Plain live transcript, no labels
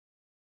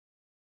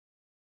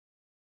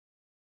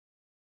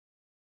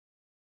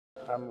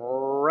I'm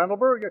Randall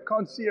Burg, a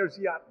Concierge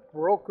Yacht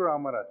broker.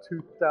 I'm on a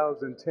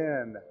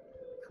 2010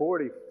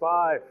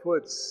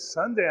 45-foot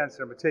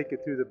Sundancer. I'm going to take you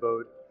through the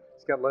boat.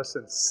 It's got less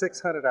than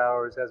 600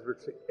 hours, has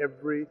virtually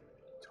every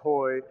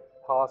toy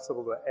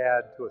possible to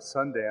add to a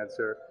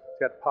Sundancer. It's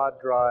got pod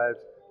drives,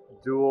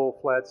 dual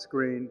flat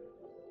screen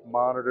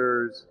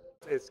monitors.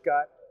 It's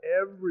got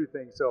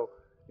everything. So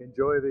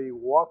enjoy the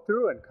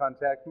walkthrough and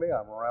contact me.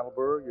 I'm Randall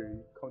Burg, your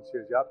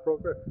Concierge Yacht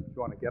broker. If you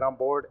want to get on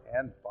board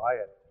and buy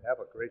it, have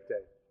a great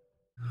day.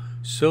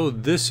 So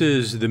this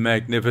is the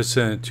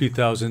magnificent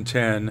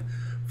 2010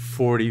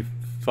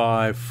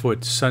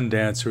 45-foot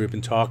Sundancer we've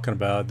been talking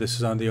about. This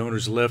is on the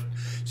owner's lift.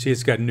 See,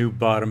 it's got new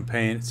bottom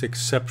paint. It's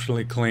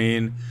exceptionally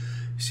clean.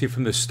 See,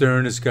 from the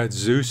stern, it's got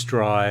Zeus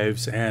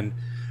Drrives, and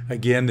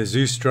again, the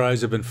Zeus Drrives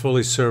have been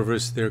fully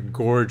serviced. They're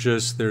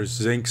gorgeous. There's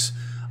zincs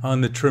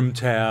on the trim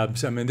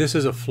tabs. I mean, this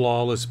is a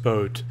flawless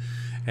boat.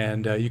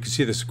 And you can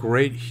see this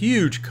great,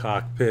 huge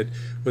cockpit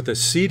with a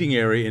seating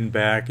area in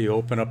back. You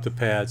open up the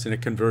pads and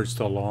it converts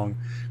to a long,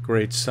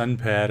 great sun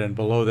pad. And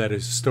below that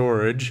is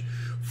storage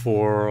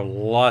for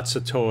lots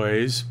of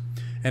toys.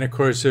 And of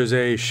course, there's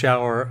a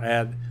shower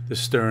at the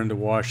stern to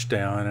wash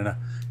down and a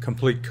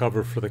complete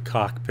cover for the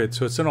cockpit.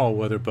 So it's an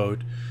all-weather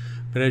boat.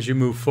 But as you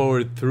move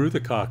forward through the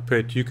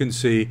cockpit, you can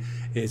see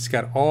it's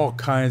got all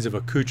kinds of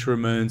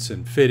accoutrements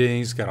and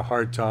fittings. It's got a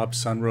hardtop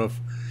sunroof.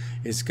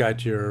 It's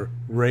got your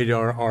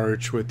radar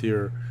arch with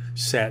your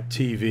sat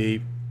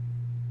TV.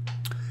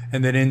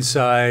 And then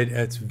inside,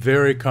 it's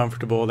very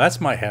comfortable.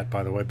 That's my hat,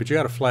 by the way, but you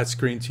got a flat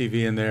screen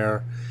TV in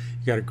there.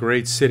 You got a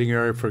great sitting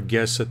area for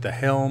guests at the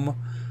helm.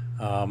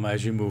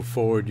 As you move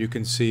forward, you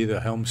can see the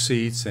helm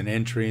seats and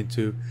entry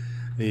into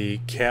the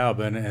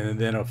cabin, and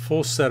then a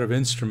full set of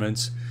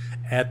instruments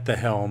at the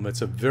helm.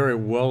 It's a very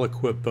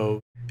well-equipped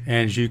boat.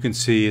 And as you can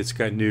see, it's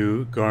got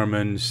new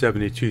Garmin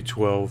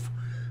 7212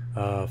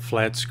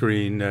 flat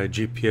screen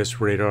GPS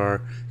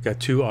radar,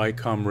 got two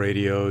ICOM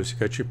radios,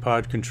 got your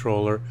pod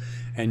controller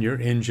and your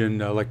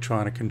engine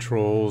electronic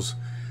controls.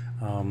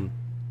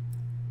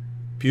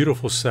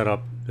 Beautiful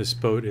setup. This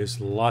boat is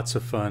lots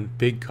of fun.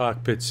 Big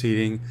cockpit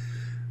seating,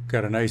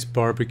 got a nice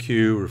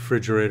barbecue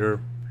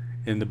refrigerator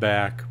in the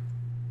back,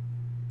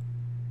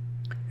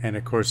 and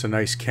of course a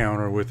nice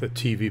counter with a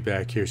TV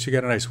back here. So you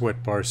got a nice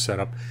wet bar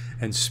setup,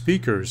 and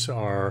speakers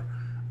are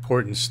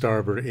port and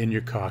starboard in your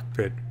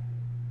cockpit.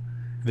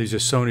 These are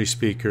Sony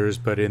speakers,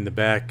 but in the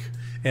back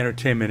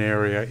entertainment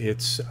area,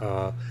 it's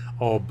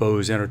all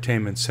Bose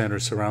Entertainment Center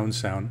surround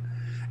sound.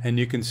 And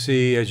you can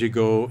see as you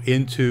go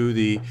into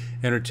the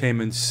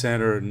entertainment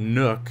center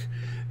nook,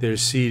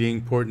 there's seating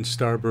port and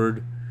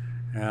starboard,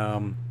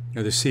 or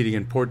the seating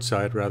in port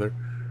side rather.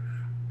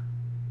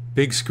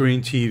 Big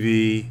screen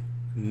TV,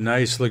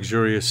 nice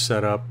luxurious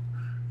setup,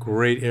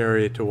 great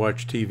area to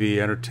watch TV,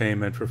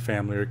 entertainment for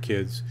family or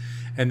kids.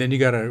 And then you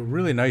got a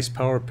really nice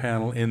power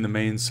panel in the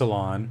main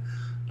salon.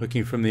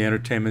 Looking from the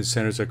entertainment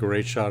center is a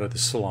great shot of the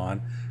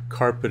salon,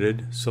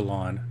 carpeted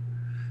salon.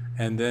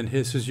 And then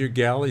this is your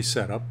galley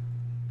setup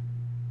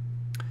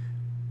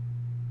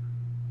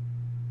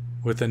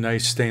with a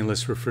nice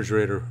stainless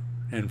refrigerator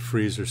and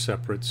freezer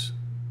separates.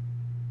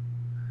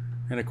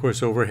 And of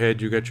course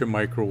overhead you got your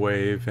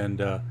microwave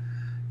and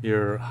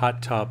your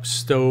hot top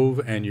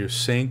stove and your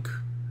sink.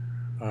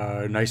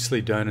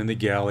 Nicely done in the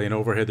galley, and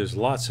overhead there's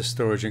lots of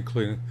storage,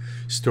 including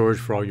storage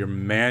for all your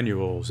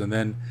manuals. And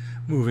then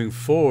moving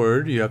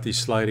forward, you have these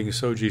sliding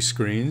SOGI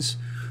screens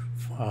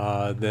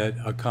that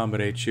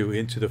accommodate you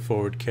into the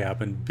forward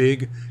cabin.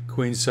 Big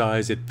queen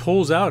size. It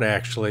pulls out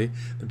actually.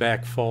 The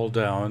back fall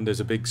down. There's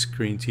a big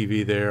screen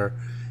TV there.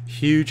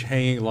 Huge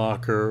hanging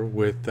locker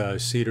with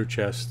cedar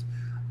chest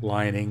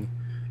lining,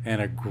 and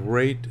a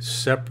great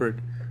separate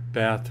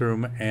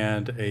bathroom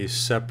and a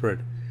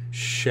separate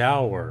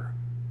shower.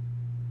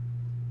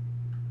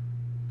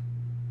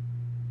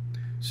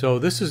 So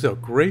this is a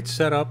great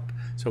setup.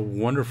 It's a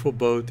wonderful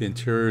boat. The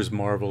interior is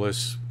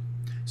marvelous.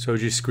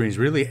 SOGI screens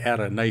really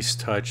add a nice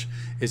touch.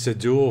 It's a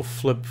dual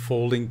flip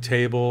folding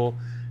table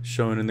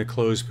shown in the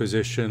closed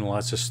position.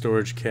 Lots of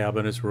storage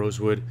cabinets,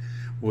 rosewood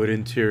wood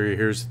interior.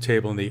 Here's the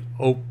table in the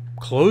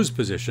closed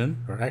position,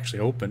 or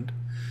actually opened.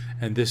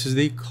 And this is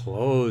the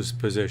closed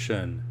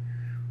position.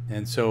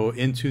 And so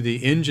into the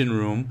engine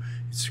room,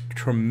 it's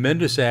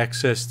tremendous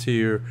access to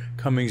your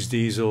Cummins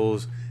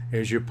diesels.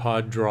 There's your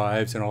pod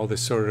drives and all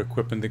this sort of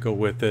equipment that go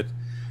with it.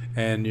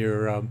 And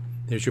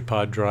there's your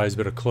pod drives,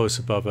 but a close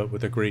above it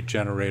with a great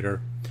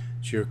generator.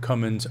 It's your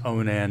Cummins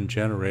Onan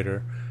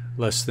generator,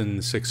 less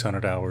than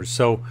 600 hours.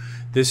 So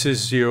this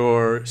is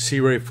your Sea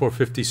Ray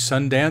 450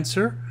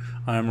 Sundancer.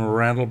 I'm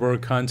Randall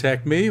Burg.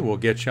 Contact me. We'll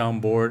get you on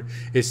board.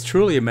 It's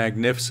truly a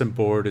magnificent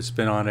board. It's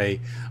been on a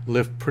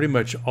lift pretty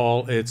much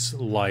all its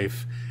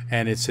life,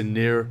 and it's in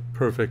near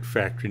perfect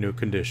factory new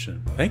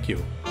condition. Thank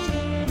you.